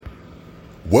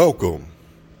Welcome.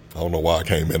 I don't know why I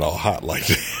came in all hot like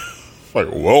that. Like,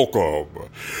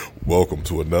 welcome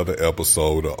to another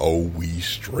episode of Oh We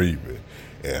Streaming.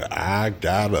 And I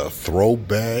got a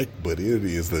throwback, but it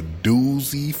is a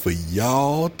doozy for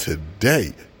y'all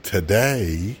today.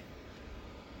 Today,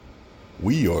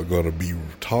 we are going to be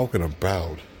talking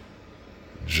about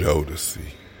Jodeci.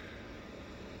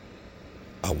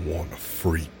 I want to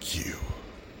freak you.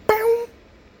 Bow,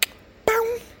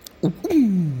 bow,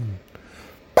 bow.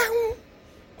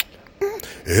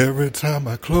 Every time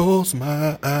I close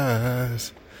my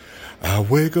eyes, I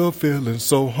wake up feeling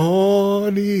so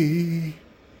horny.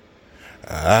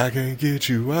 I can't get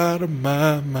you out of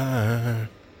my mind.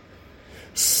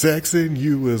 Sexing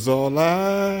you is all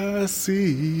I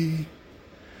see.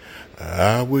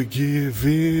 I would give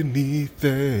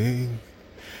anything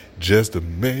just to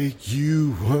make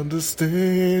you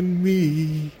understand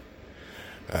me.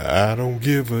 I don't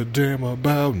give a damn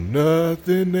about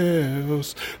nothing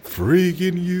else.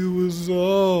 Freaking you is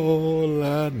all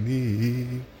I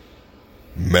need.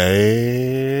 Man.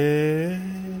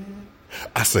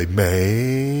 I say, man.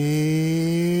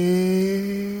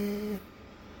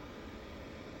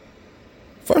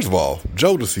 First of all,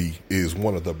 Jodeci is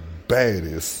one of the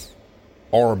baddest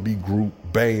R&B group,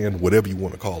 band, whatever you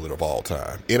want to call it, of all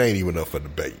time. It ain't even up for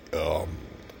debate.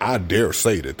 I dare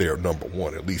say that they're number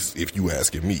one, at least if you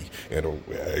asking me. And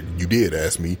you did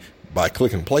ask me. By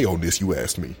clicking play on this, you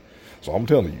asked me. So I'm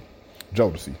telling you,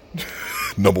 Jodeci,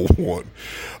 number one.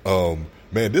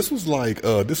 Man, this was like,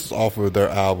 this is off of their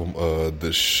album,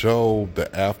 The Show,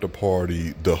 The After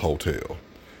Party, The Hotel.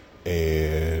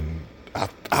 And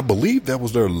I believe that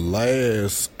was their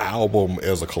last album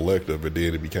as a collective, and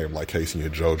then it became like Casey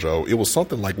and JoJo. It was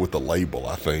something like with the label,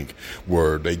 I think,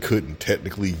 where they couldn't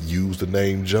technically use the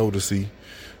name Jodeci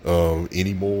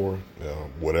anymore.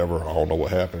 Whatever, I don't know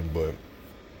what happened, but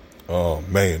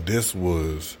man,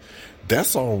 that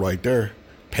song right there,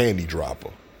 Panty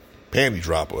Dropper. Panty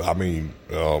Dropper. I mean,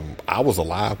 I was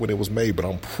alive when it was made, but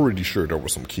I'm pretty sure there were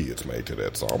some kids made to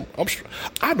that song. I'm sure.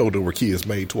 I know there were kids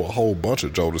made to a whole bunch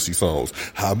of Jodeci songs.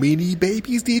 How many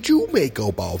babies did you make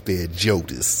up off that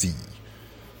Jodeci?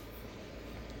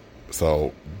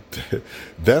 So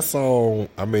that song,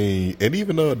 I mean, and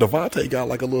even Devontae got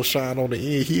like a little shine on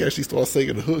the end. He actually started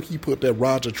singing the hook. He put that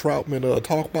Roger Troutman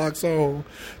talkbox on.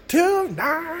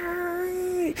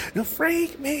 Tonight, you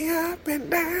freak me up and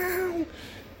down.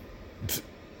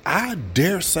 I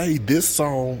dare say this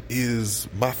song is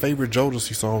my favorite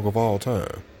Jodeci song of all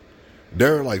time.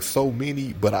 There are like so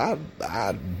many, but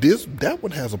that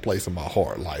one has a place in my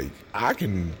heart. Like, I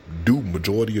can do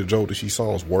majority of Jodeci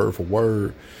songs word for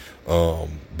word,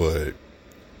 but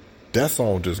that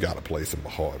song just got a place in my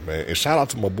heart, man. And shout out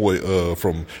to my boy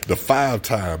from the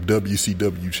 5-time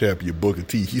WCW champion Booker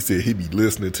T. He said he be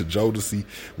listening to Jodeci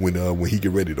when he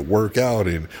get ready to work out.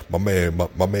 And my man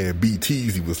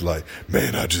BT's, he was like,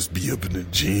 man, I just be up in the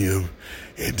gym,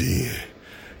 and then,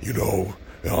 you know,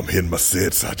 I'm hitting my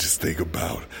sets. I just think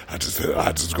about, I just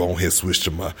go ahead and switch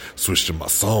to my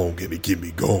song, and it get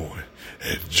me going.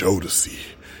 And Jodeci,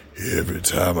 every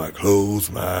time I close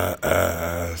my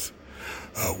eyes,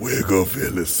 I wake up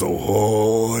feeling so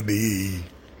horny.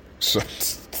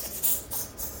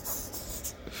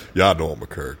 Y'all know I'm a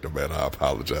character, man. I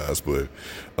apologize. But,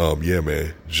 yeah,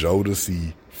 man,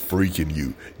 Jodeci freaking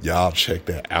you. Y'all check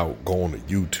that out. Go on to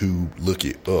YouTube. Look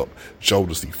it up.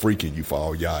 Jodeci freaking you for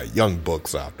all y'all young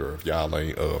bucks out there. If y'all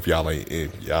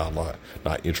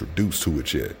not introduced to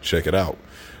it yet, check it out.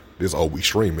 This We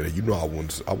Streaming. And you know I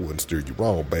wouldn't steer you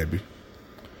wrong, baby.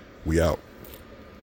 We out.